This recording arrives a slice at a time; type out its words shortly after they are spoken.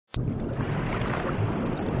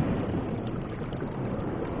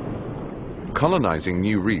Colonizing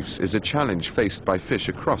new reefs is a challenge faced by fish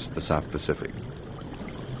across the South Pacific.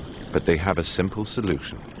 But they have a simple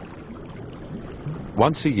solution.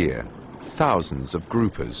 Once a year, thousands of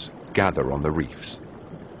groupers gather on the reefs.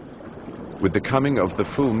 With the coming of the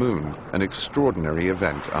full moon, an extraordinary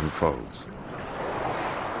event unfolds.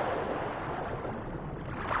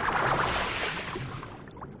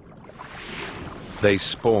 They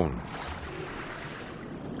spawn.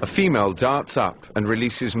 A female darts up and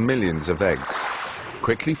releases millions of eggs,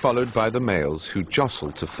 quickly followed by the males who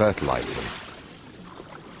jostle to fertilize them.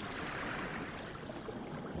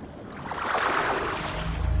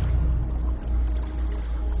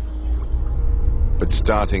 But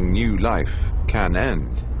starting new life can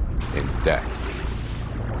end in death.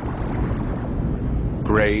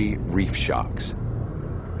 Grey reef sharks.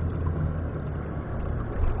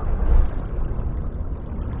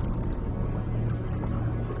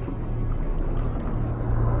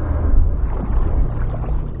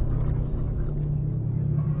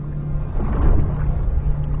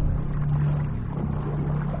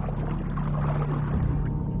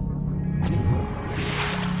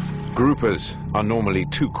 Groupers are normally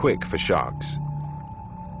too quick for sharks.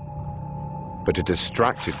 But a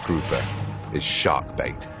distracted grouper is shark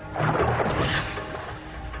bait.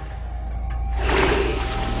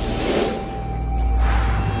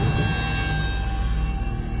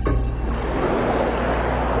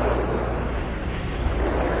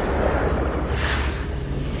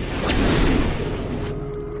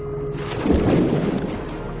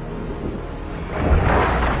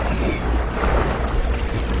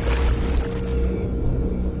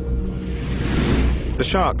 The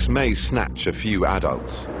sharks may snatch a few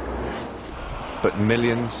adults, but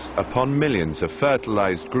millions upon millions of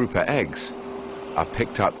fertilized grouper eggs are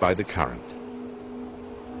picked up by the current.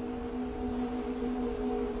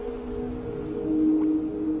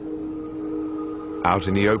 Out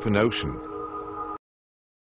in the open ocean,